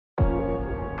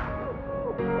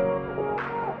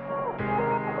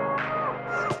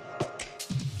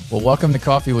Well, welcome to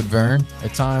Coffee with Vern, a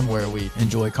time where we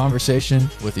enjoy conversation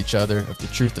with each other of the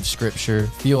truth of Scripture,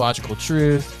 theological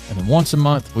truth, and then once a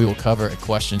month we will cover a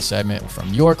question segment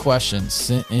from your questions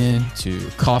sent in to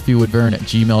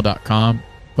coffeewithvern@gmail.com.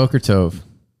 Boker Tov,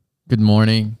 good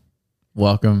morning,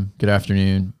 welcome, good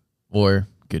afternoon, or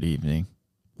good evening.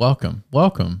 Welcome,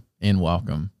 and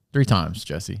welcome. 3 times,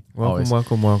 Jesse.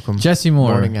 Welcome. Jesse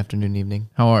Moore. Morning, afternoon, evening.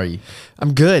 How are you?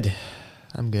 I'm good.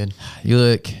 You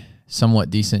look somewhat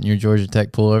decent in your Georgia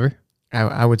Tech pullover.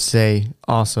 I would say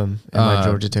awesome in my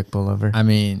Georgia Tech pullover. I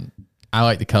mean, I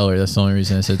like the color. That's the only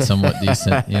reason I said somewhat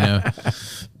decent, you know.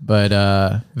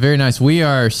 But very nice. We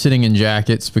are sitting in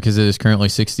jackets because it is currently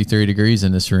 63 degrees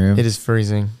in this room. It is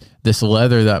freezing. This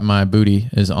leather that my booty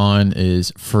is on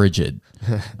is frigid.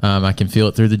 I can feel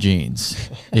it through the jeans.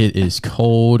 It is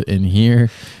cold in here.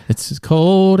 It's as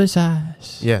cold as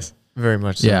ice. Yes, very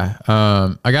much so. Yeah.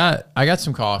 I got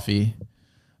some coffee.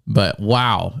 But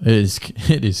wow, it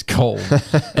is cold.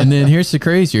 And then here's the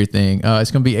crazier thing.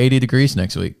 It's going to be 80 degrees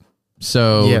next week.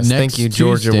 So yes, next thank you,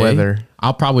 Georgia Tuesday, weather.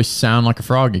 I'll probably sound like a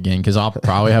frog again because I'll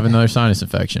probably have another sinus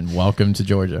infection. Welcome to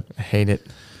Georgia. I hate it.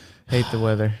 Hate the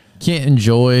weather. Can't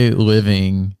enjoy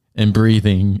living and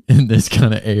breathing in this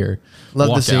kind of air. Love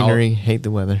Walk the scenery. out. Hate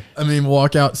the weather. I mean,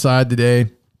 walk outside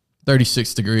today,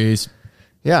 36 degrees.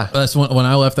 Yeah. That's when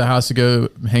I left the house to go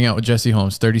hang out with Jesse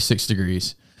Holmes, 36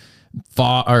 degrees.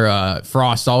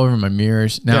 Frost all over my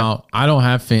mirrors. Now, I don't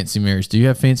have fancy mirrors. Do you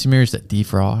have fancy mirrors that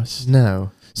defrost?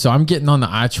 No. So I'm getting on the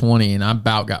I-20 and I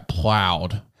about got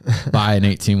plowed by an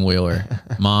 18-wheeler.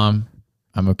 Mom,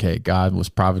 I'm okay. God was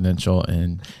providential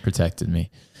and protected me.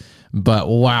 But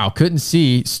wow, couldn't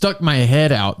see. Stuck my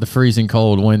head out the freezing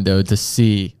cold window to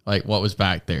see like what was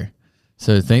back there.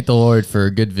 So thank the Lord for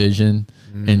good vision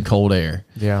and cold air.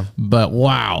 Yeah. But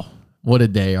wow, what a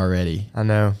day already. I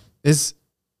know.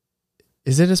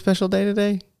 Is it a special day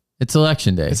today? It's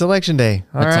election day. It's election day.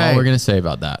 That's all we're going to say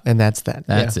about that. And that's that.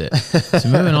 That's it. So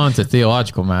moving on to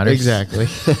theological matters. Exactly.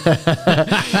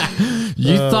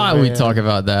 You thought we'd talk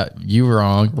about that. You were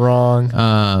wrong.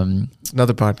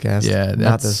 Another podcast. Yeah.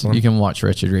 Not this one. You can watch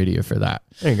Wretched Radio for that.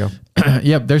 There you go.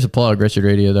 Yep. There's a plug, Wretched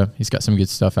Radio, though. He's got some good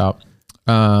stuff out.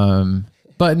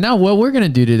 But now what we're going to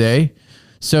do today,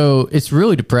 so it's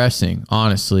really depressing,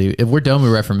 honestly, if we're done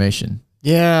with Reformation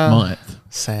month.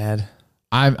 Sad.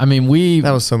 I mean,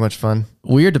 that was so much fun.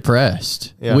 We are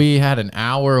depressed. Yeah. We had an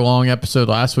hour-long episode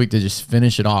last week to just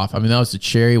finish it off. I mean, that was the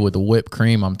cherry with the whipped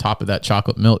cream on top of that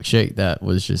chocolate milkshake. That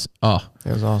was just, it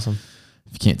was awesome.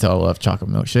 If you can't tell, I love chocolate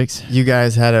milkshakes. You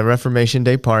guys had a Reformation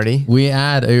Day party. We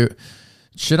had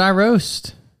should I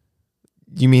roast?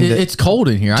 You mean it's cold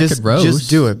in here? I could roast. Just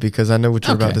do it because I know what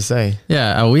you're about to say.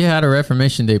 Yeah, we had a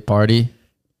Reformation Day party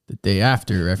the day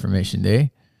after Reformation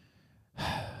Day.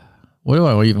 What do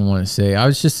I even want to say? I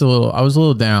was a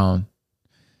little down.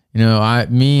 You know,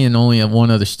 me and only one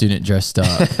other student dressed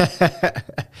up.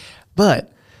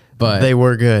 but they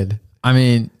were good. I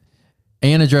mean,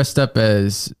 Anna dressed up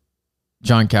as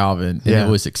John Calvin, and it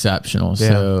was exceptional. Yeah.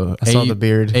 So I saw the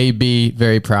beard. AB,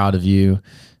 very proud of you.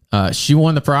 She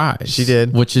won the prize. She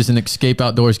did. Which is an Escape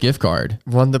Outdoors gift card.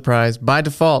 Won the prize by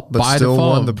default, but still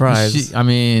won the prize.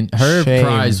 Her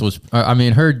prize was,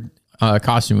 her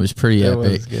costume was pretty epic.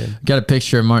 Was good. Got a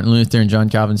picture of Martin Luther and John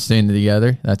Calvin standing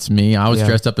together. That's me. I was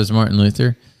dressed up as Martin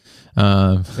Luther.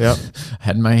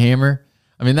 Had my hammer.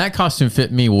 I mean, that costume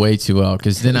fit me way too well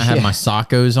because then I had my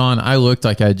sockos on. I looked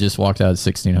like I had just walked out of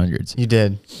the 1600s. You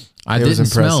did. I didn't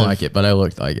smell like it, but I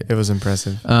looked like it. It was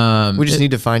impressive. We just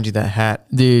need to find you that hat.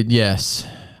 Dude, yes.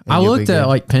 I looked at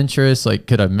like Pinterest, like,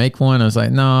 could I make one? I was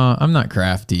like, no, I'm not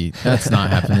crafty. That's not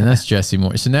happening. That's Jesse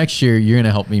Moore. So next year, you're going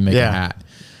to help me make a hat.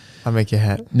 I'll make you a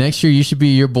hat. Next year, you should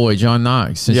be your boy, John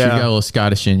Knox, since you got a little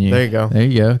Scottish in you. There you go. There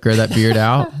you go. Grow that beard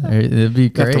out. It'd be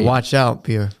great. You have to watch out,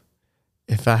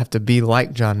 if I have to be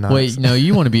like John Knox. Wait, no,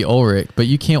 you want to be Ulrich, but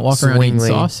you can't walk around eating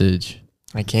sausage.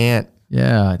 I can't.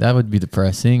 Yeah, that would be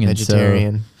depressing.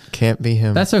 Vegetarian. Can't be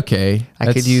him. That's okay.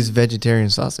 I could use vegetarian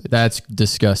sausage. That's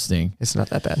disgusting. It's not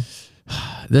that bad.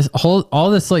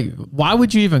 Why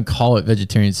would you even call it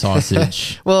vegetarian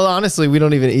sausage? Well, honestly, we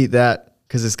don't even eat that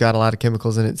because it's got a lot of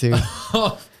chemicals in it too.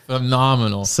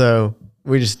 Phenomenal. So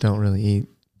we just don't really eat.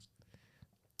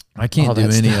 I can't do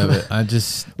any of it.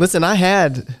 Listen, I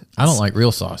don't like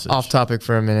real sausage. Off topic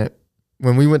for a minute.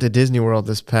 When we went to Disney World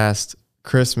this past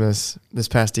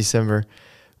December,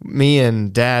 me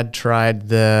and Dad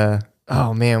tried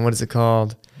what is it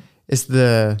called? It's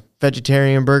the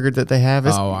vegetarian burger that they have.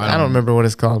 I don't remember what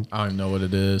it's called. I don't know what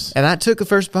it is. And I took the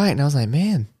first bite and I was like,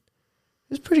 man,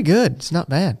 it's pretty good. It's not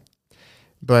bad.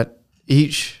 But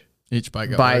each Each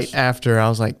bite got bite worse. after, I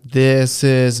was like, this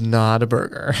is not a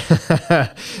burger.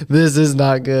 This is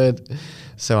not good.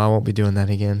 So I won't be doing that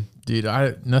again. Dude,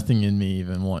 nothing in me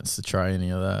even wants to try any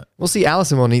of that. Well, see,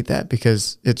 Allison won't eat that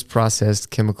because it's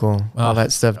processed, chemical, all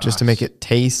that stuff, just to make it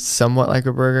taste somewhat like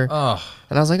a burger. Oh.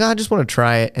 And I was like, I just want to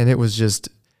try it. And it was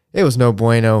no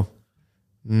bueno.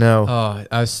 No. Oh,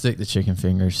 I stick to chicken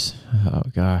fingers. Oh,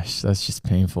 gosh. That's just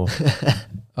painful.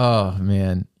 Oh,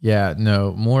 man. Yeah,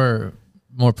 no, more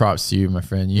props to you, my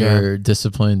friend. You're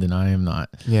disciplined and I am not.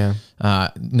 Yeah.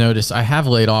 Notice I have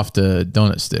laid off the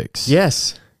donut sticks.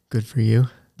 Yes. Good for you.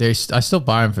 I still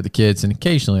buy them for the kids, and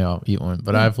occasionally I'll eat one,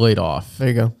 but I've laid off. There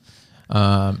you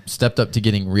go. Stepped up to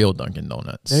getting real Dunkin'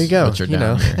 Donuts. There you go. Which are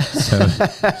down here. So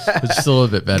it's just a little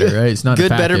bit better, right? It's not good, a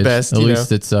package. better, best. At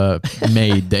least it's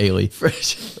made daily.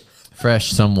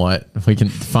 Fresh somewhat. We can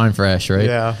define fresh, right?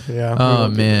 Yeah. Oh,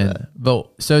 man.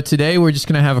 But so today we're just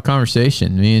going to have a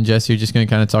conversation. Me and Jesse are just going to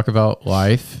kind of talk about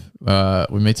life.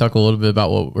 We may talk a little bit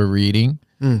about what we're reading.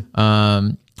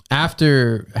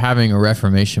 After having a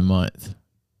Reformation month,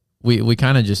 we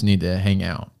kind of just need to hang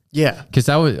out. Yeah. Because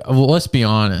let's be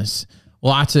honest,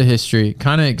 lots of history,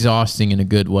 kind of exhausting in a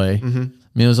good way. I mean,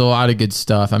 there's a lot of good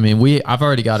stuff. I mean, I've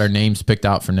already got our names picked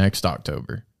out for next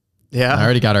October. Yeah. I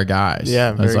already got our guys.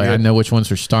 Yeah. I was like, I know which ones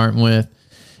we're starting with.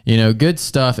 Good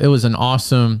stuff. It was an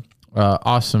awesome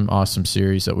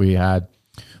series that we had.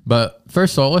 But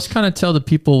first of all, let's kind of tell the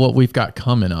people what we've got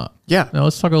coming up. Yeah. Now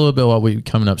let's talk a little bit about what we've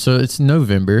coming up. So it's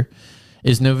November.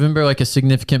 Is November like a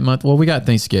significant month? Well, we got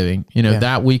Thanksgiving.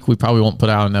 That week we probably won't put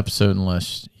out an episode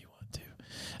unless you want to.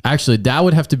 Actually, that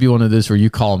would have to be one of those where you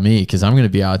call me because I'm going to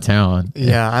be out of town.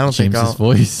 Yeah, I don't think James's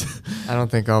voice. I don't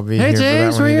think I'll be Hey here.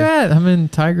 James, where you at? I'm in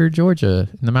Tiger, Georgia,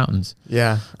 in the mountains.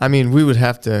 Yeah, I mean, we would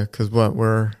have to because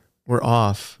we're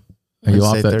off. Are you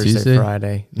off that Thursday, Tuesday?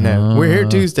 Friday? No, we're here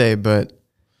Tuesday, but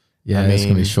yeah, it's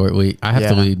gonna be a short week. I have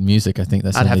to lead music. I think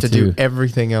that's I'd have to do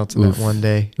everything else in that one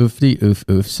day. Oof.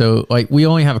 So we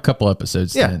only have a couple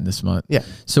episodes then this month. Yeah.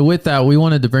 So with that, we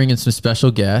wanted to bring in some special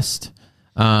guests,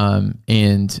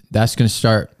 and that's gonna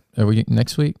start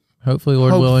next week. Hopefully,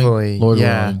 Lord willing. Lord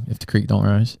willing, if the creek don't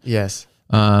rise. Yes.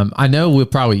 I know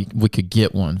we could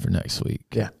get one for next week.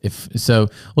 Yeah. If so,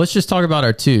 let's just talk about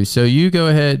our two. So you go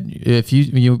ahead if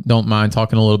you don't mind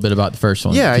talking a little bit about the first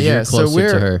one. Yeah. You're So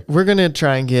closer to her. we're gonna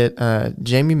try and get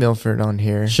Jamie Milford on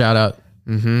here. Shout out.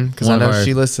 Because I know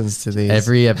she listens to these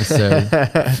every episode.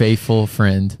 Faithful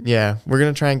friend. Yeah, we're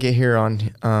gonna try and get her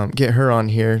on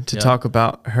here to talk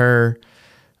about her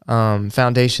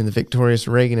foundation, the Victorious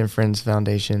Reagan and Friends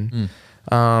Foundation.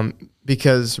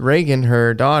 Because Reagan,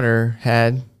 her daughter,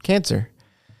 had cancer.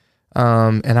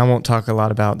 And I won't talk a lot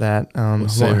about that. I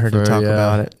want her to talk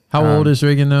about it. How old is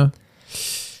Reagan now?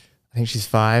 I think she's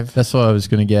 5. That's what I was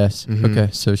going to guess. Okay,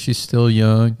 so she's still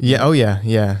young. Yeah. Oh,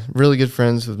 yeah. Really good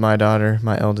friends with my daughter,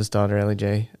 my eldest daughter, Ellie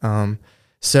J.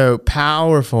 So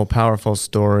powerful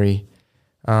story.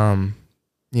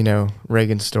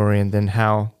 Reagan's story, and then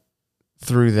how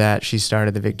through that she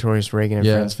started the Victorious Reagan and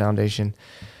Friends Foundation.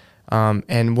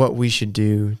 And what we should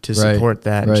do to support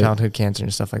that and childhood cancer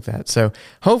and stuff like that. So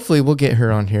hopefully we'll get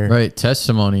her on here. Right.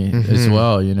 Testimony as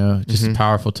well, just a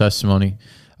powerful testimony.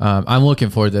 I'm looking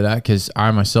forward to that because I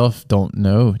myself don't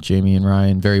know Jamie and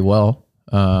Ryan very well.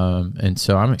 And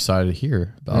so I'm excited to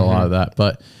hear about a lot of that.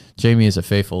 But Jamie is a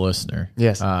faithful listener.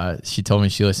 Yes. She told me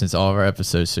she listens to all of our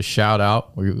episodes. So shout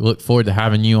out. We look forward to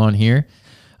having you on here.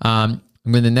 The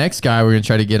next guy we're going to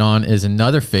try to get on is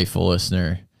another faithful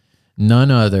listener.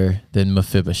 None other than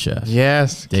Mephibosheth.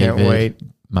 Yes, David, can't wait.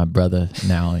 My brother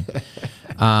Nowling.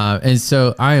 And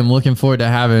so I am looking forward to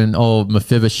having old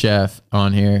Mephibosheth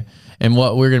on here. And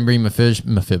what we're going to bring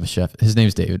Mephibosheth. His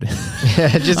name's David.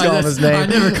 Just call him his name. I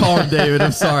never call him David.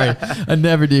 I'm sorry. I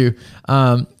never do.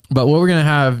 But what we're going to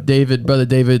have Brother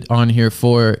David on here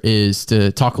for is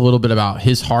to talk a little bit about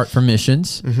his heart for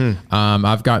missions.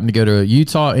 I've gotten to go to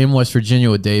Utah and West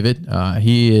Virginia with David.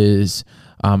 He is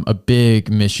a big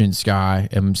missions guy.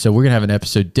 And so we're going to have an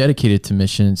episode dedicated to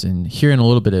missions and hearing a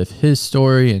little bit of his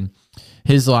story and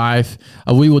his life.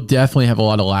 We will definitely have a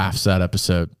lot of laughs that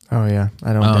episode. Oh, yeah.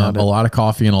 I don't doubt it. A lot of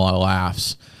coffee and a lot of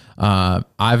laughs.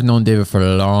 I've known David for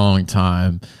a long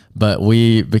time, but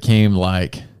we became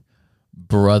like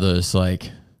brothers,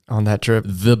 like on that trip,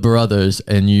 the brothers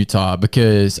in Utah,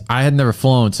 because I had never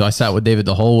flown. So I sat with David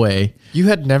the whole way. You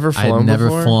had never flown? I had never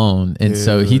flown. And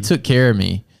so he took care of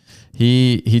me.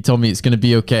 He told me it's going to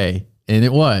be okay. And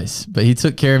it was, but he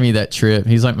took care of me that trip.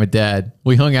 He's like my dad.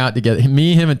 We hung out together.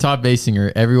 Me, him, and Todd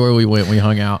Basinger, everywhere we went, we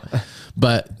hung out.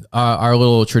 But our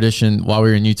little tradition while we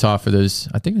were in Utah for those,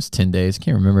 I think it was 10 days. I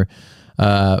can't remember.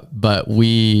 But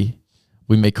we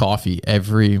we make coffee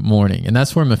every morning. And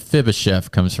that's where Mephibosheth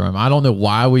comes from. I don't know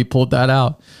why we pulled that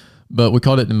out, but we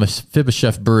called it the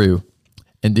Mephibosheth brew.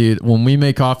 And dude, when we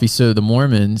make coffee, so the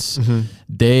Mormons,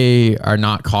 they are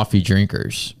not coffee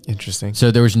drinkers. Interesting.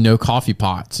 So there was no coffee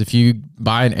pots. If you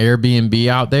buy an Airbnb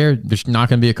out there, there's not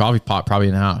going to be a coffee pot probably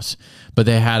in the house. But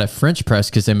they had a French press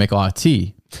because they make a lot of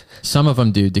tea. Some of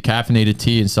them do decaffeinated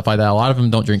tea and stuff like that. A lot of them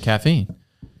don't drink caffeine.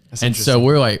 And so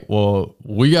we're like, well,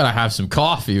 we got to have some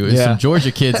coffee. With some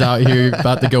Georgia kids out here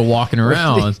about to go walking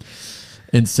around.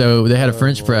 And so they had a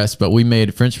French press, but we made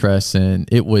a French press, and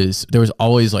there was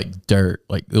always like dirt.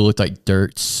 Like it looked like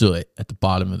dirt soot at the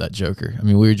bottom of that joker. I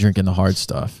mean, we were drinking the hard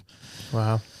stuff.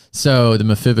 Wow. So the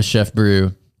Mephibosheth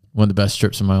brew, one of the best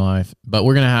trips of my life. But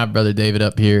we're going to have Brother David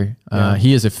up here.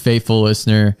 He is a faithful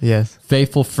listener. Yes.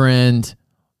 Faithful friend.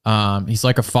 He's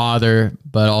like a father,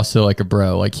 but also like a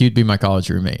bro. Like he'd be my college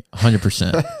roommate,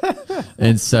 100%.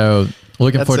 And so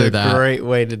looking forward to that. That's a great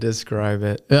way to describe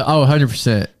it.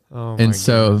 100%. Oh, and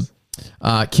so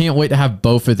can't wait to have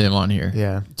both of them on here.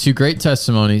 Yeah. 2 great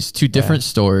testimonies, 2 different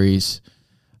stories,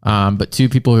 but 2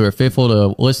 people who are faithful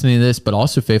to listening to this, but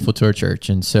also faithful to our church.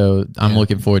 And so I'm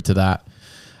looking forward to that.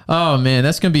 Oh, man,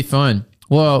 that's going to be fun.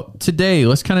 Well, today,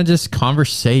 let's kind of just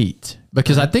conversate,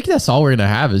 because I think that's all we're going to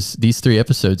have is these 3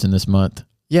 episodes in this month.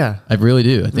 Yeah. I really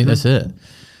do. I think that's it.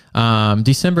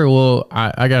 December,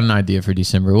 I got an idea for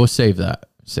December. We'll save that.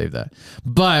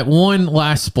 But one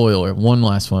last spoiler, one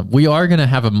last one. We are going to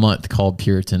have a month called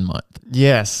Puritan Month.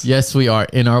 Yes. Yes, we are.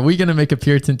 And are we going to make a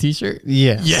Puritan t-shirt?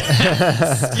 Yes.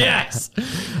 Yes. Yes.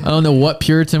 I don't know what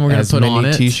Puritan we're going to put on it.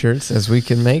 As many t-shirts as we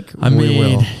can make, I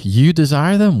mean, you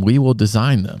desire them, we will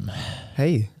design them.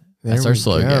 Hey, that's our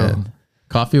slogan. Go.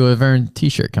 Coffee with Vern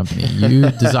t-shirt company. You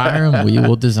desire them, we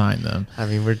will design them. I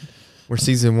mean, we're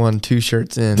season 1, 2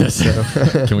 shirts in. So.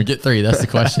 Can we get 3? That's the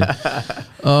question.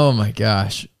 Oh my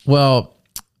gosh. Well,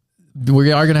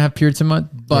 we are going to have Puritan Month,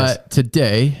 but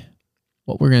today,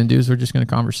 what we're going to do is we're just going to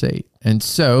conversate. And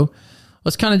so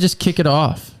let's kind of just kick it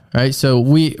off. Right. So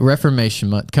Reformation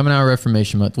Month, coming out of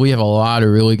Reformation Month, we have a lot of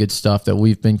really good stuff that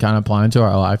we've been kind of applying to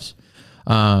our lives.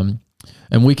 And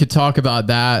we could talk about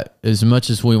that as much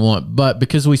as we want, but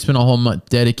because we spent a whole month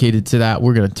dedicated to that,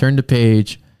 we're going to turn the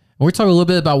page. We're talking a little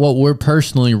bit about what we're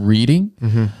personally reading.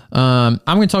 I'm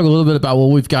going to talk a little bit about what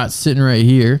we've got sitting right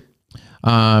here.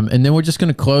 And then we're just going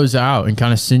to close out and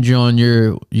kind of send you on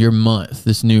your month,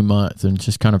 this new month, and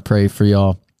just kind of pray for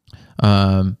y'all.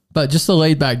 But just a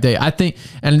laid back day, I think.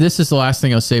 And this is the last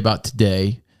thing I'll say about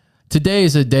today. Today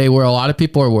is a day where a lot of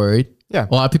people are worried. Yeah.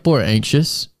 A lot of people are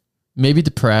anxious, maybe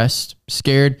depressed,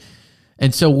 scared.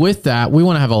 And so with that, we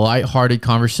want to have a lighthearted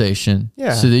conversation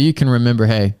so that you can remember,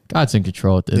 hey, God's in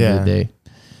control at the end of the day.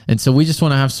 And so we just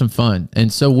want to have some fun.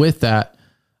 And so with that,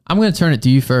 I'm going to turn it to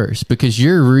you first, because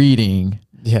you're reading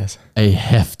a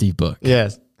hefty book.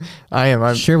 Yes, I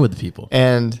am. Share with the people.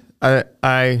 And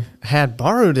I had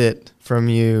borrowed it from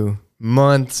you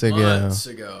months ago.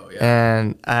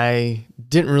 And I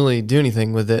didn't really do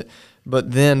anything with it.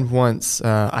 But then once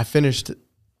I finished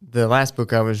the last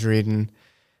book I was reading,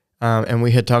 and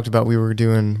we had talked about we were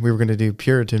going to do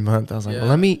Puritan Month. I was like,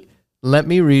 well, let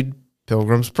me read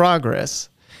Pilgrim's Progress,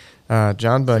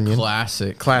 John Bunyan,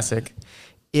 classic.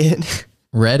 It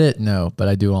read it, no, but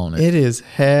I do own it. It is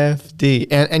hefty,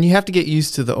 and you have to get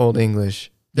used to the Old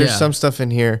English. There's some stuff in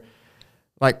here,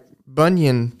 like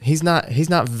Bunyan. He's not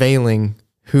veiling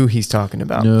who he's talking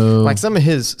about. No. Like some of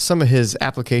his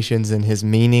applications and his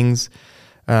meanings.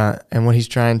 And what he's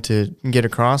trying to get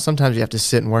across, sometimes you have to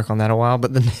sit and work on that a while.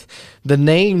 But the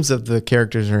names of the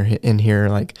characters are in here,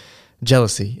 like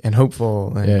jealousy and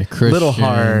hopeful and little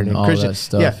hard and all Christian. That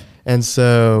stuff. Yeah, and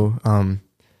so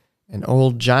an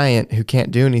old giant who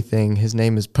can't do anything, his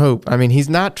name is Pope. I mean, he's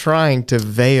not trying to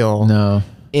veil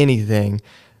anything,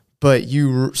 but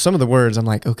some of the words, I'm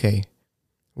like, okay,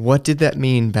 what did that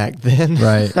mean back then?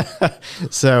 Right.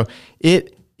 So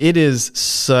it is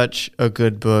such a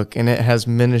good book, and it has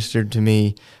ministered to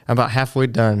me. I'm about halfway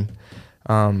done.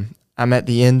 I'm at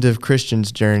the end of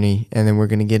Christian's journey, and then we're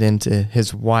going to get into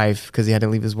his wife, because he had to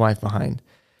leave his wife behind.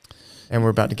 And we're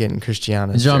about to get in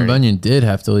Christiana's John journey. Bunyan did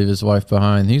have to leave his wife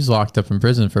behind. He was locked up in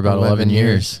prison for about 11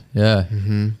 years. Yeah.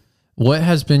 Mm-hmm. What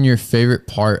has been your favorite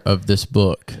part of this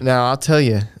book? Now, I'll tell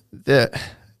you that,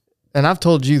 and I've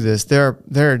told you this, there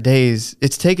are days,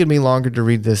 it's taken me longer to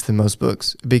read this than most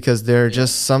books, because there are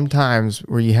just some times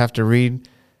where you have to read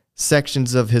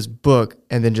sections of his book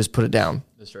and then just put it down.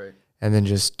 That's right. And then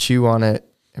just chew on it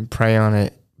and pray on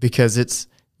it, because it's,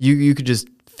 you could just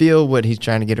feel what he's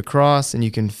trying to get across, and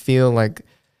you can feel like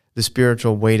the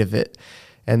spiritual weight of it.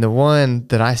 And the one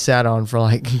that I sat on for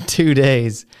like 2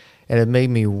 days, and it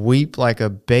made me weep like a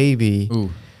baby.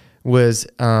 Ooh. Was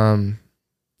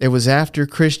it was after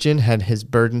Christian had his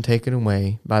burden taken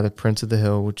away by the Prince of the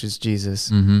Hill, which is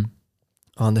Jesus,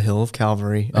 on the hill of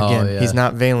Calvary. Again, he's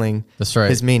not veiling That's right.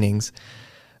 his meanings,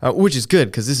 which is good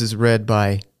because this is read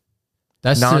by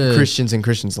non-Christians and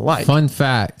Christians alike. Fun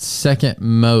fact, second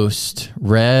most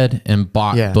read and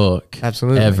bought book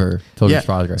ever, Pilgrim's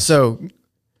Progress. So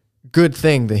good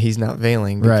thing that he's not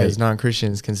veiling because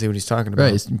non-Christians can see what he's talking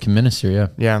about. Right, he can minister, yeah.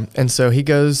 Yeah, and so he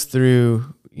goes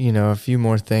through, a few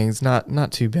more things,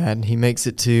 not too bad. He makes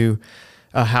it to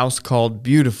a house called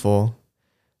Beautiful,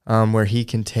 where he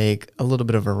can take a little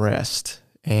bit of a rest.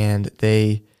 And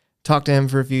they talk to him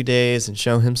for a few days and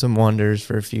show him some wonders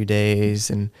for a few days,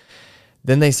 and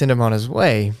then they send him on his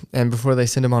way. And before they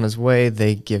send him on his way,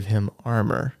 they give him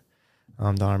armor,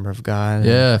 the armor of God.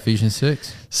 Yeah, Ephesians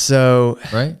 6. So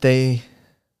right?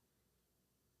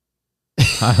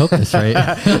 I hope that's right.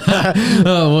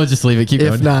 We'll just leave it. Keep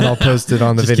going. If not, I'll post it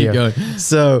on the video. Keep going.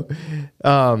 So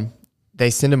they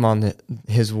send him on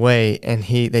his way, and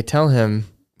they tell him,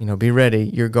 be ready.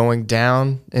 You're going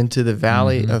down into the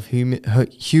valley of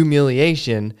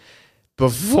humiliation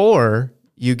before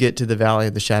you get to the valley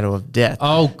of the shadow of death.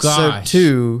 Oh, gosh. So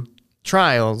 2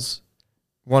 trials,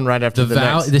 one right after the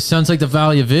next. This sounds like the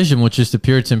valley of vision, which is the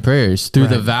Puritan prayers. Through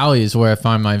the valley is where I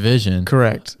find my vision.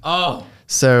 Correct. Oh.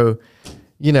 So,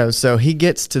 so he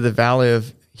gets to the valley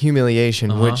of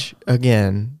humiliation, which,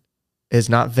 again, is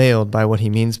not veiled by what he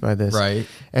means by this. Right.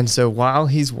 And so while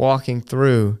he's walking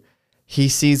through, he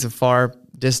sees a far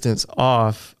distance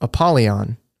off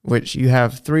Apollyon, which you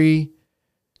have 3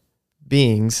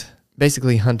 beings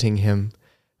basically hunting him.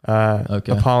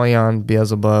 Apollyon,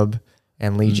 Beelzebub,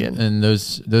 and Legion. And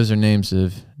those are names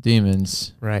of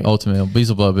demons. Right. Ultimately,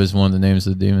 Beelzebub is one of the names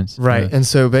of the demons. Right. And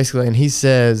so basically, and he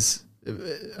says,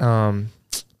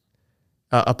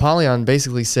 Apollyon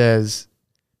basically says,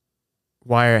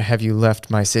 why have you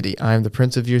left my city? I am the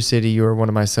prince of your city. You are one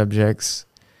of my subjects.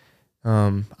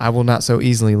 I will not so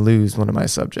easily lose one of my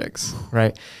subjects.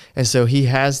 Right. And so he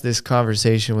has this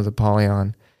conversation with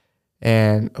Apollyon,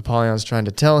 and Apollyon's trying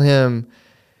to tell him,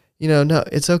 no,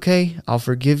 it's okay. I'll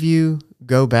forgive you.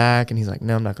 Go back. And he's like,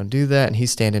 no, I'm not going to do that. And he's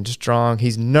standing strong.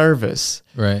 He's nervous.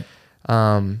 Right.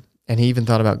 And he even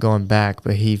thought about going back,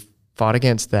 but he fought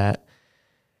against that.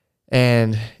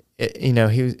 And,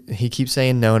 he keeps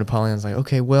saying no. And Apollyon's like,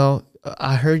 okay, well,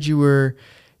 I heard you were,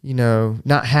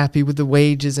 not happy with the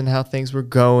wages and how things were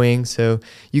going. So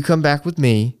you come back with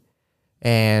me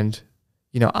and,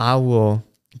 I will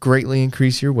greatly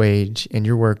increase your wage and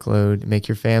your workload, make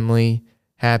your family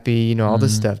happy, all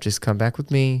this stuff. Just come back with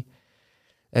me.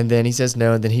 And then he says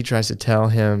no. And then he tries to tell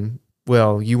him,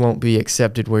 well, you won't be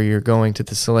accepted where you're going to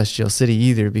the celestial city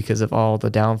either because of all the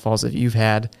downfalls that you've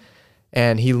had.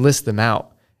 And he lists them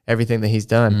out, everything that he's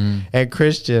done. And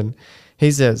Christian, he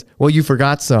says, well, you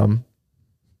forgot some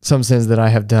sins that I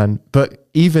have done, but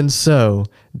even so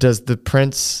does the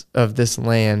prince of this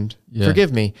land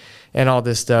forgive me, and all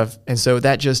this stuff. And so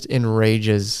that just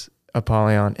enrages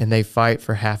Apollyon, and they fight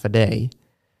for half a day.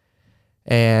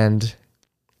 And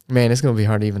man, it's going to be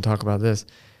hard to even talk about this.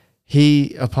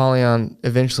 Apollyon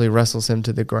eventually wrestles him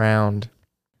to the ground,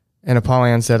 and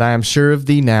Apollyon said, I am sure of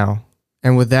thee now.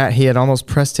 And with that, he had almost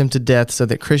pressed him to death, so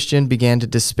that Christian began to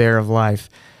despair of life.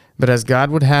 But as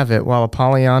God would have it, while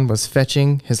Apollyon was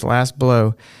fetching his last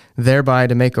blow, thereby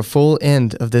to make a full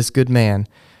end of this good man,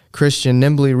 Christian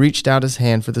nimbly reached out his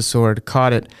hand for the sword,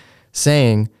 caught it,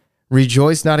 saying,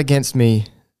 Rejoice not against me,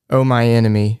 O my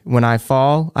enemy. When I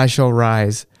fall, I shall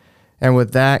rise. And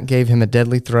with that gave him a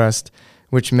deadly thrust,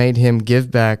 which made him give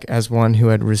back as one who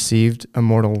had received a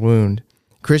mortal wound.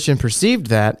 Christian perceived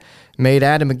that, made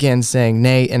at him again, saying,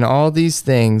 Nay, in all these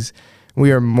things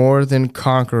we are more than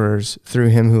conquerors through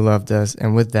him who loved us.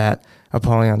 And with that,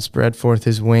 Apollyon spread forth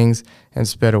his wings and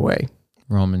sped away.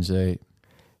 Romans 8.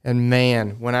 And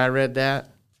man, when I read that,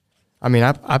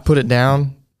 I put it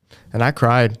down and I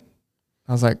cried.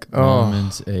 I was like, oh,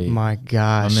 Romans 8. My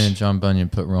gosh. My man John Bunyan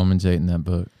put Romans 8 in that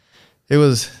book. It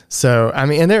was so,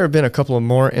 and there have been a couple of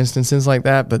more instances like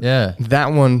that, but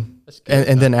that one,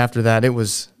 and then after that, it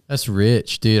was. That's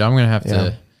rich, dude. I'm going to have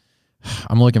to.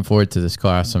 I'm looking forward to this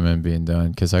class I'm in being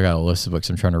done because I got a list of books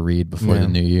I'm trying to read before the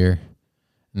new year.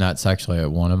 And that's actually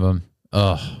one of them.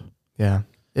 Oh. Yeah.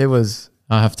 It was.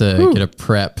 I'll have to get a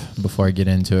prep before I get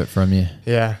into it from you.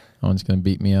 Yeah. No one's going to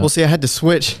beat me up. Well, see, I had to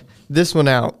switch this one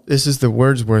out. This is the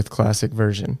Wordsworth Classic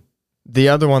version. The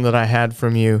other one that I had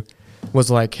from you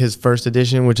was like his first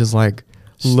edition, which is like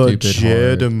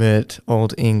legitimate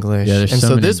Old English. Yeah, and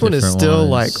so this one is still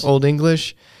like Old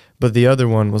English, but the other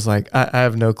one was like, I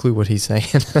have no clue what he's saying.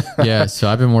 Yeah. So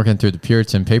I've been working through the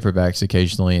Puritan paperbacks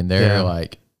occasionally, and they're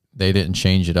like, they didn't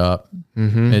change it up.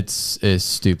 Mm-hmm. It's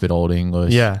stupid old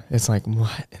English. Yeah. It's like,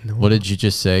 what in the world? What did you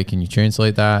just say? Can you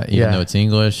translate that? Even though it's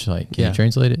English, like, can you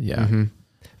translate it? Yeah. Mm-hmm.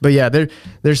 But yeah,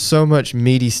 there's so much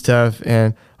meaty stuff,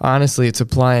 and honestly, it's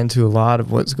applying to a lot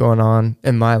of what's going on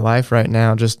in my life right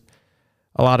now. Just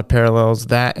a lot of parallels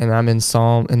that, and I'm in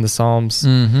the Psalms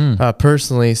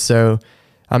personally. So,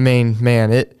 I mean,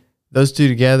 man, those two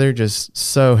together just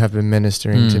so have been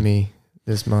ministering to me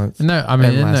this month. Isn't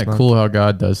that cool how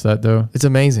God does that though? It's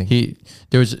amazing.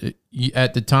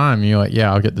 At the time you're like,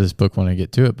 yeah, I'll get this book when I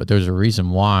get to it, but there's a reason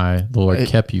why the Lord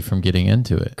kept you from getting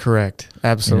into it. Correct.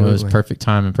 Absolutely. It was perfect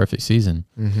time and perfect season.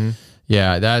 Mm-hmm.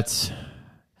 Yeah, that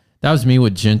was me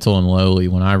with Gentle and Lowly.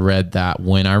 When I read that,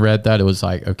 it was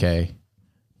like, okay,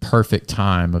 perfect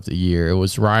time of the year. It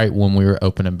was right when we were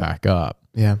opening back up.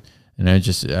 Yeah. And I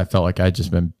felt like I'd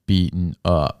just been beaten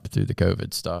up through the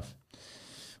COVID stuff.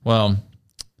 Well,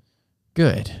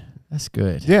 good. That's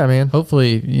good. Yeah, man.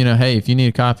 Hopefully, hey, if you need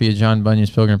a copy of John Bunyan's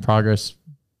Pilgrim Progress,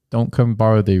 don't come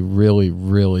borrow the really,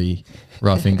 really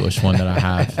rough English one that I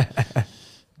have.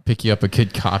 Pick you up a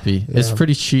good copy. Yeah. It's a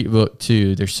pretty cheap book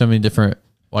too. There's so many different,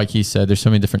 like he said, there's so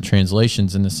many different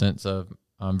translations in the sense of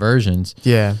versions.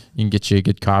 Yeah. You can get you a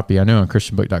good copy. I know on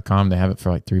christianbook.com they have it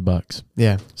for like $3.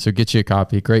 Yeah. So get you a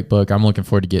copy. Great book. I'm looking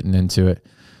forward to getting into it.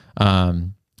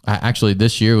 Actually,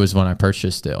 this year was when I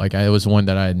purchased it. Like, it was one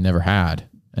that I had never had.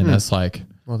 And that's like,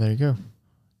 well, there you go.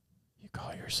 You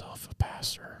call yourself a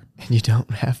pastor. And you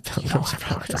don't have Pilgrim's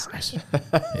Progress.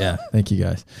 Yeah. Thank you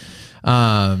guys.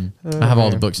 I have all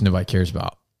the books nobody cares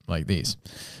about, like these.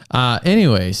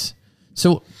 Anyways,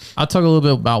 so I'll talk a little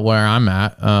bit about where I'm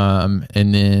at.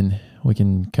 And then we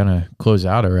can kind of close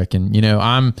out, I reckon.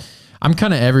 I'm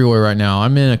kind of everywhere right now.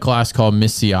 I'm in a class called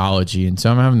Missiology. And so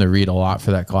I'm having to read a lot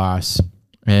for that class.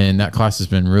 And that class has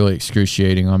been really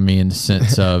excruciating on me in the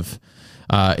sense of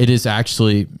it is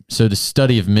actually, so the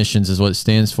study of missions is what it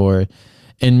stands for.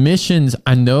 And missions,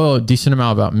 I know a decent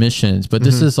amount about missions, but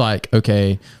this is like,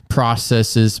 okay,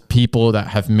 processes, people that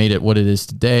have made it what it is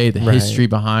today, the history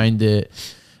behind it.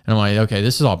 And I'm like, okay,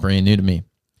 this is all brand new to me.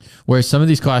 Whereas some of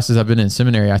these classes I've been in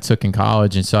seminary, I took in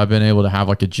college. And so I've been able to have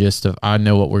like a gist of, I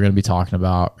know what we're going to be talking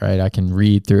about, right? I can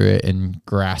read through it and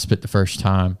grasp it the first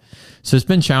time. So it's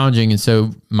been challenging. And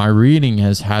so my reading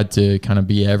has had to kind of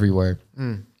be everywhere.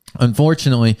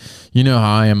 Unfortunately, you know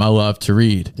how I am. I love to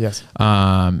read. Yes.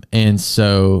 And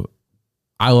so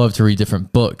I love to read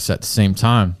different books at the same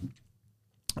time.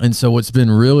 And so what's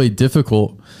been really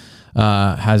difficult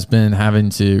has been having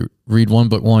to read one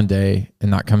book one day and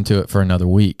not come to it for another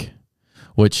week,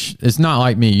 which is not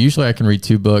like me. Usually I can read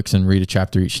 2 books and read a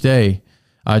chapter each day.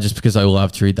 Just because I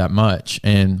love to read that much.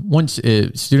 And once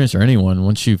students or anyone,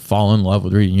 once you fall in love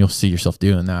with reading, you'll see yourself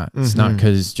doing that. It's not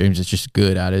because James is just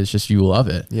good at it. It's just you love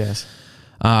it. Yes.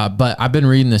 But I've been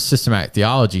reading this systematic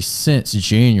theology since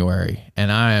January, and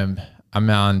I'm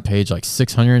on page like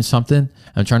 600 and something.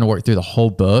 I'm trying to work through the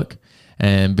whole book.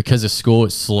 And because of school,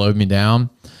 it slowed me down.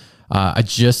 I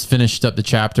just finished up the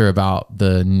chapter about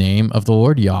the name of the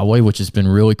Lord, Yahweh, which has been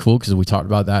really cool because we talked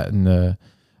about that in the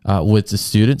with the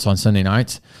students on Sunday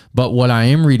nights. But what I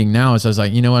am reading now is I was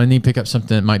like, you know what? I need to pick up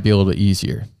something that might be a little bit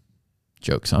easier.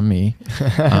 Joke's on me.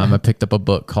 I picked up a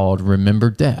book called Remember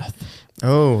Death.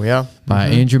 Oh, yeah. By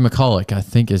Andrew McCulloch, I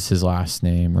think is his last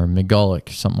name, or McGulloch,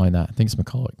 or something like that. I think it's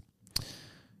McCulloch.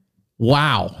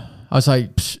 Wow. I was like,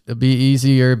 it'd be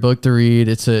easier book to read.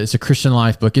 It's a Christian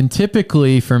life book. And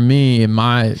typically for me,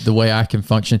 the way I can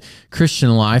function,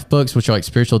 Christian life books, which are like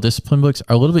spiritual discipline books,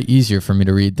 are a little bit easier for me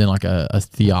to read than like a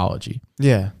theology.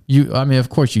 Yeah. Of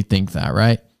course you think that,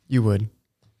 right? You would.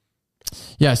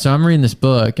 Yeah. So I'm reading this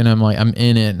book and I'm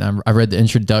in it, and I read the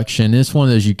introduction. It's one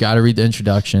of those, you got to read the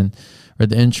introduction. Read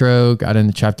the intro, got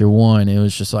into chapter 1. It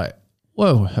was just like,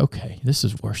 whoa, okay, this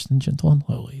is worse than Gentle and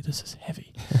Lowly. This is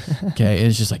heavy. Okay, and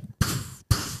it's just like poof,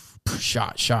 poof, poof,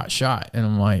 shot. And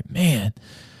I'm like, man.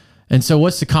 And so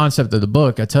what's the concept of the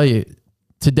book? I tell you,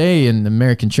 today in the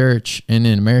American church and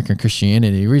in American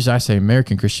Christianity, the reason I say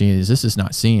American Christianity is this is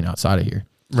not seen outside of here.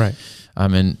 Right.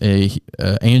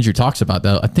 Andrew talks about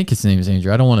that. I think his name is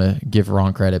Andrew. I don't want to give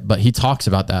wrong credit, but he talks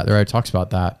about that. The writer talks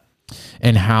about that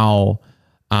and how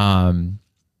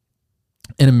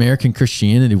in American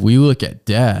Christianity, we look at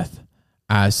death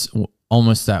as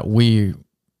almost that we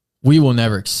will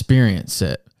never experience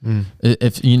it.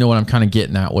 If you know what I'm kind of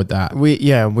getting at with that. We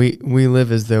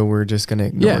live as though we're just going to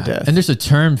ignore death. And there's a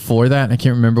term for that, and I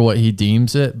can't remember what he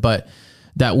deems it, but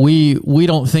that we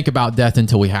don't think about death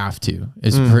until we have to.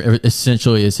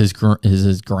 Essentially is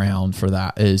his ground for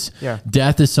that is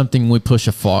death is something we push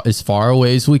as far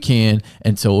away as we can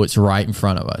until it's right in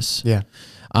front of us. Yeah.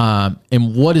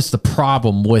 And what is the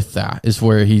problem with that is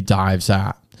where he dives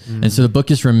at. And so the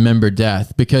book is Remember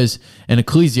Death, because in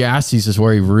Ecclesiastes is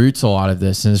where he roots a lot of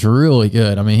this, and it's really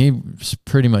good. I mean, he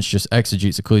pretty much just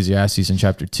exegetes Ecclesiastes in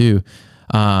chapter 2.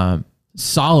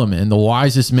 Solomon, the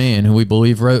wisest man who we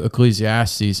believe wrote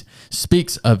Ecclesiastes,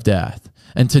 speaks of death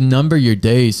and to number your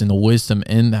days and the wisdom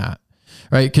in that,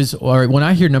 right? Because when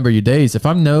I hear number your days, if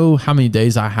I know how many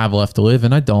days I have left to live,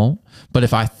 and I don't, but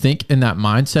if I think in that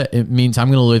mindset, it means I'm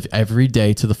going to live every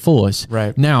day to the fullest.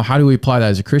 Right. Now, how do we apply that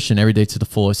as a Christian? Every day to the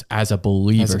fullest as a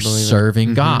believer.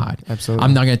 Serving God. Absolutely.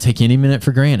 I'm not going to take any minute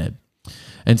for granted.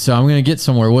 And so I'm going to get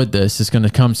somewhere with this. It's going to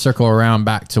come circle around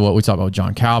back to what we talked about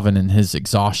John Calvin and his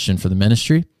exhaustion for the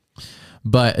ministry.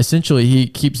 But essentially, he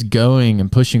keeps going and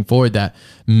pushing forward that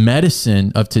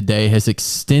medicine of today has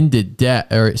extended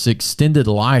it's extended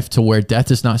life to where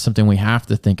death is not something we have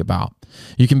to think about.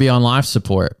 You can be on life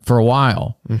support for a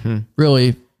while,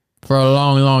 really for a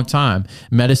long, long time.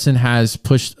 Medicine has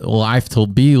pushed life to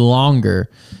be longer.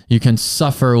 You can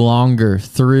suffer longer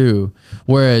through.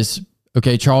 Whereas,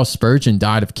 okay, Charles Spurgeon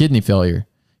died of kidney failure.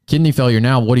 Kidney failure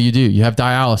now, what do? You have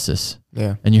dialysis.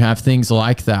 Yeah. And you have things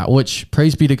like that, which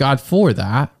praise be to God for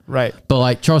that. Right. But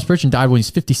like Charles Spurgeon died when he's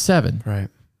 57. Right.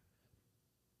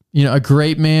 You know, a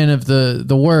great man of the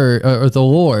word or the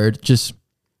Lord just.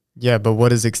 Yeah, but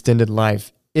what is extended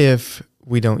life if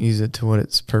we don't use it to what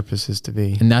its purpose is to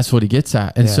be? And that's what he gets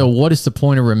at. And so what is the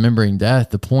point of remembering death?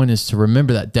 The point is to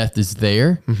remember that death is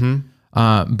there,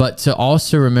 but to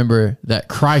also remember that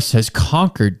Christ has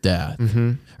conquered death.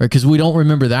 Because we don't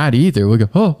remember that either. We go,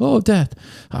 oh, death.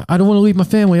 I don't want to leave my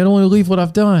family. I don't want to leave what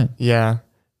I've done. Yeah.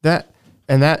 That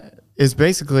is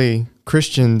basically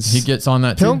Christian's he gets on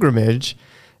that pilgrimage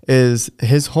is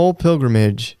his whole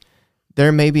pilgrimage.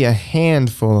 There may be a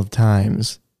handful of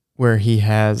times where he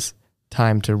has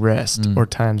time to rest or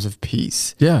times of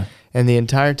peace. Yeah. And the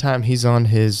entire time he's on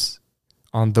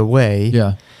the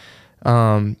way,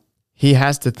 he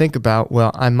has to think about,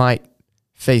 well, I might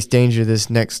face danger this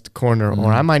next corner,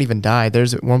 or I might even die.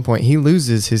 There's at one point, he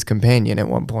loses his companion at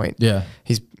one point. Yeah.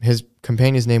 His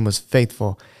companion's name was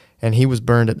Faithful, and he was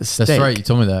burned at the stake. That's right. You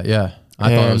told me that. Yeah.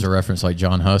 I thought it was a reference like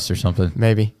John Huss or something.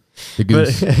 Maybe. The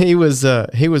goose. But he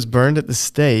was burned at the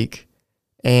stake,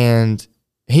 and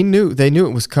they knew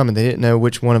it was coming. They didn't know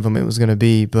which one of them it was going to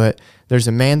be, but there's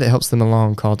a man that helps them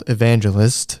along called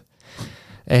Evangelist.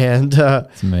 And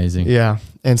it's amazing. Yeah.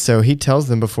 And so he tells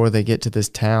them before they get to this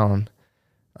town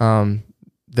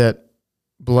that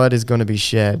blood is going to be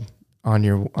shed on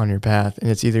your path, and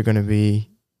it's either going to be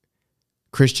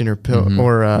Christian or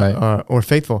or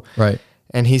faithful. Right.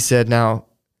 And he said, now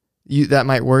that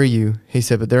might worry you. He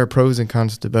said, but there are pros and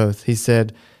cons to both. He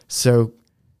said, so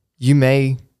you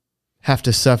may have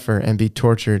to suffer and be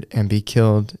tortured and be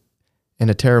killed in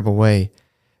a terrible way,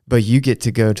 but you get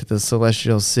to go to the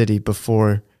celestial city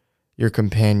before your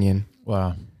companion.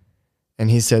 Wow. And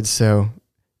he said, so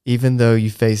even though you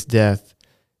face death,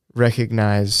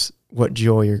 recognize what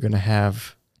joy you're going to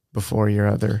have before your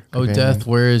other companion. Oh, death,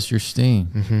 where is your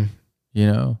sting? You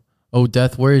know? Oh,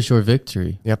 death, where is your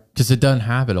victory? Yep. Because it doesn't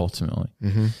have it ultimately.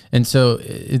 And so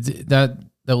that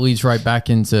leads right back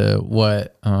into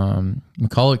what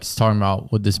McCulloch's talking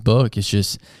about with this book. It's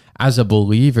just, as a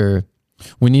believer,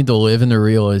 we need to live in the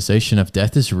realization of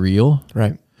death is real.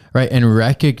 Right. Right. And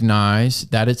recognize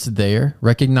that it's there.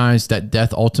 Recognize that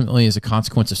death ultimately is a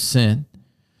consequence of sin.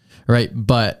 Right.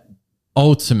 But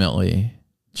ultimately,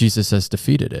 Jesus has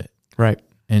defeated it. Right.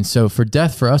 And so for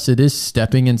death, for us, it is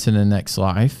stepping into the next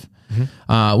life.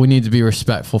 We need to be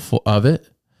respectful of it,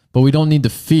 but we don't need to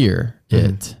fear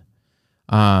it.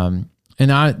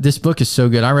 This book is so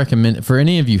good. I recommend it for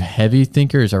any of you heavy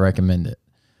thinkers. I recommend it.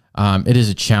 It is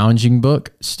a challenging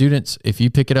book. Students, if you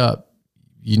pick it up,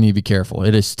 you need to be careful.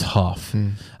 It is tough.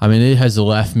 I mean, it has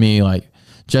left me like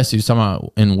Jesse was talking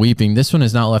about and weeping. This one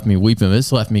has not left me weeping, but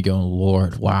it's left me going,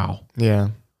 Lord, wow.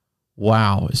 Yeah.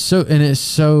 Wow. It's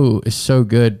so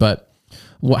good. But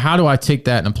how do I take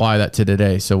that and apply that to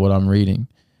today? So what I'm reading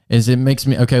is it makes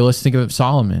me, okay, let's think of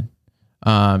Solomon,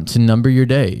 to number your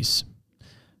days.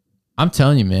 I'm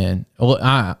telling you, man,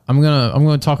 I'm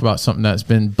going to talk about something that's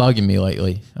been bugging me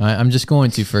lately. I'm just going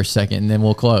to for a second and then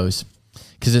we'll close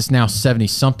because it's now 70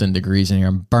 something degrees in here.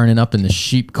 I'm burning up in the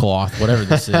sheep cloth, whatever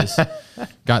this is.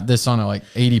 Got this on a like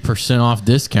 80% off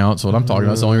discount. So what I'm talking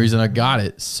about is the only reason I got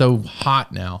it. It's so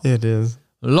hot now. It is.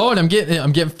 Lord, I'm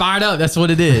getting fired up. That's what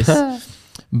it is.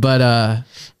 But,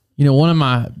 one of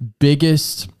my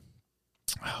biggest,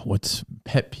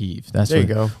 pet peeve. That's there you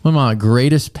go. One of my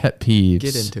greatest pet peeves.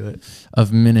 Get into it.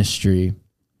 Of ministry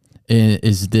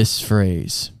is this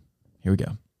phrase. Here we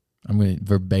go. I'm going to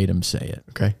verbatim say it.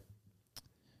 Okay.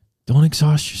 Don't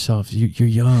exhaust yourself. You're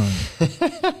young.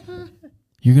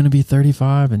 You're going to be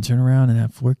 35 and turn around and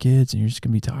have 4 kids, and you're just going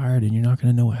to be tired, and you're not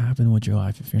going to know what happened with your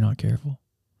life if you're not careful.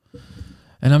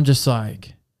 And I'm just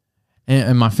like,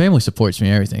 and my family supports me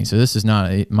and everything. So this is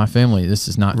not my family. This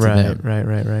is not to them.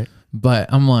 Right.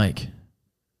 But I'm like,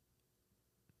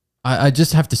 I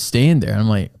just have to stand there. I'm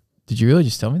like, did you really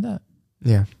just tell me that?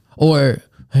 Yeah. Or,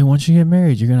 hey, once you get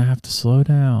married, you're going to have to slow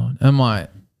down. I'm like,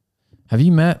 have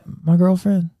you met my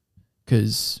girlfriend?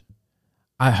 Because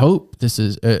I hope this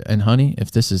is, and honey,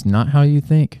 if this is not how you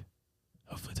think,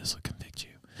 hopefully this will convict you.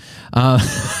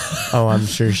 Oh, I'm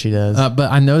sure she does.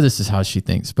 But I know this is how she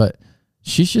thinks, but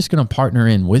she's just going to partner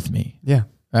in with me. Yeah.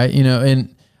 Right.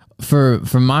 And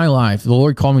for my life, the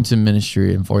Lord called me to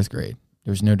ministry in 4th grade.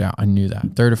 There's no doubt. I knew that.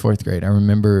 3rd or 4th grade. I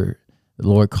remember the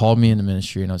Lord called me into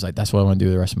ministry, and I was like, that's what I want to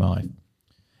do the rest of my life.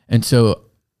 And so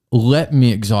let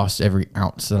me exhaust every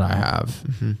ounce that I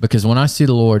have, because when I see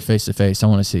the Lord face to face, I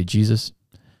want to say, Jesus,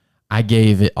 I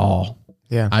gave it all.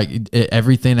 Yeah.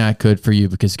 Everything I could for you,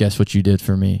 because guess what you did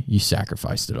for me? You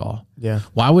sacrificed it all. Yeah.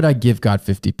 Why would I give God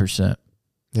 50%?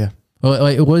 Yeah. Well,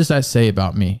 like, what does that say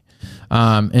about me?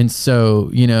 And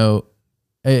so,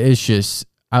 it's just,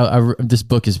 this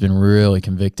book has been really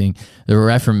convicting. The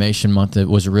Reformation month, it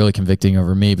was really convicting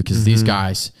over me, because these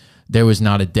guys, there was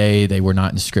not a day they were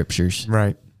not in scriptures.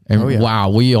 Right. And wow,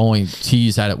 we only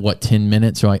tease at it, 10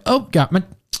 minutes? We're like,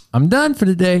 I'm done for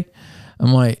the day.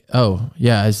 I'm like, oh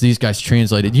yeah, as these guys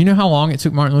translated. You know how long it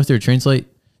took Martin Luther to translate?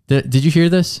 Did you hear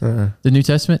this? The New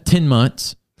Testament? 10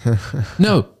 months.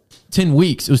 No, 10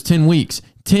 weeks. It was 10 weeks.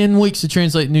 10 weeks to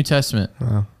translate the New Testament.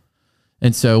 Wow.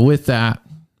 And so with that,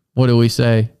 what do we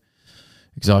say?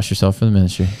 Exhaust yourself for the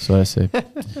ministry. That's what I say.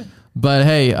 But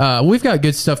hey, we've got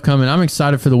good stuff coming. I'm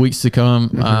excited for the weeks to come.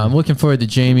 I'm looking forward to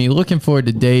Jamie, looking forward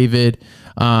to David.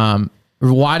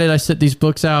 Why did I set these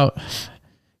books out?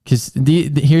 Because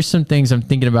here's some things I'm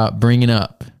thinking about bringing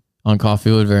up on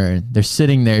Coffee with Vern. They're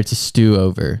sitting there to stew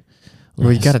over.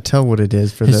 Well, you got to tell what it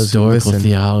is for those who listen.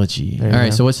 Historical theology. All right,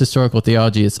 go. so what's historical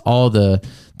theology? It's all the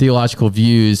theological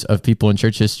views of people in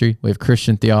church history. We have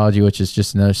Christian theology, which is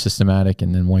just another systematic,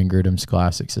 and then Wayne Grudem's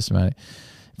classic systematic.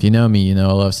 If you know me, you know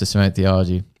I love systematic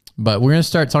theology. But we're going to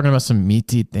start talking about some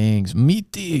meaty things.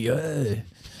 Meaty, the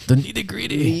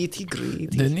nitty-gritty.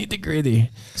 The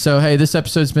nitty-gritty. So, hey, this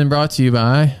episode's been brought to you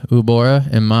by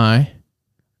Ubora and my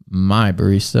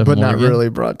barista, but Morgan. not really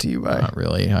brought to you by. Not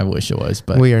really. I wish it was,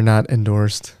 but we are not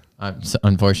endorsed.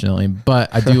 Unfortunately.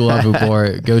 But I do love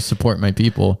Ubora. Go support my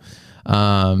people.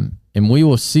 And we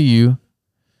will see you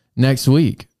next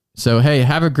week. So, hey,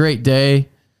 have a great day.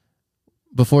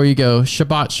 Before you go,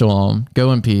 Shabbat Shalom.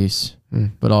 Go in peace.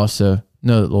 But also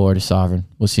know that the Lord is sovereign.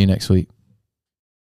 We'll see you next week.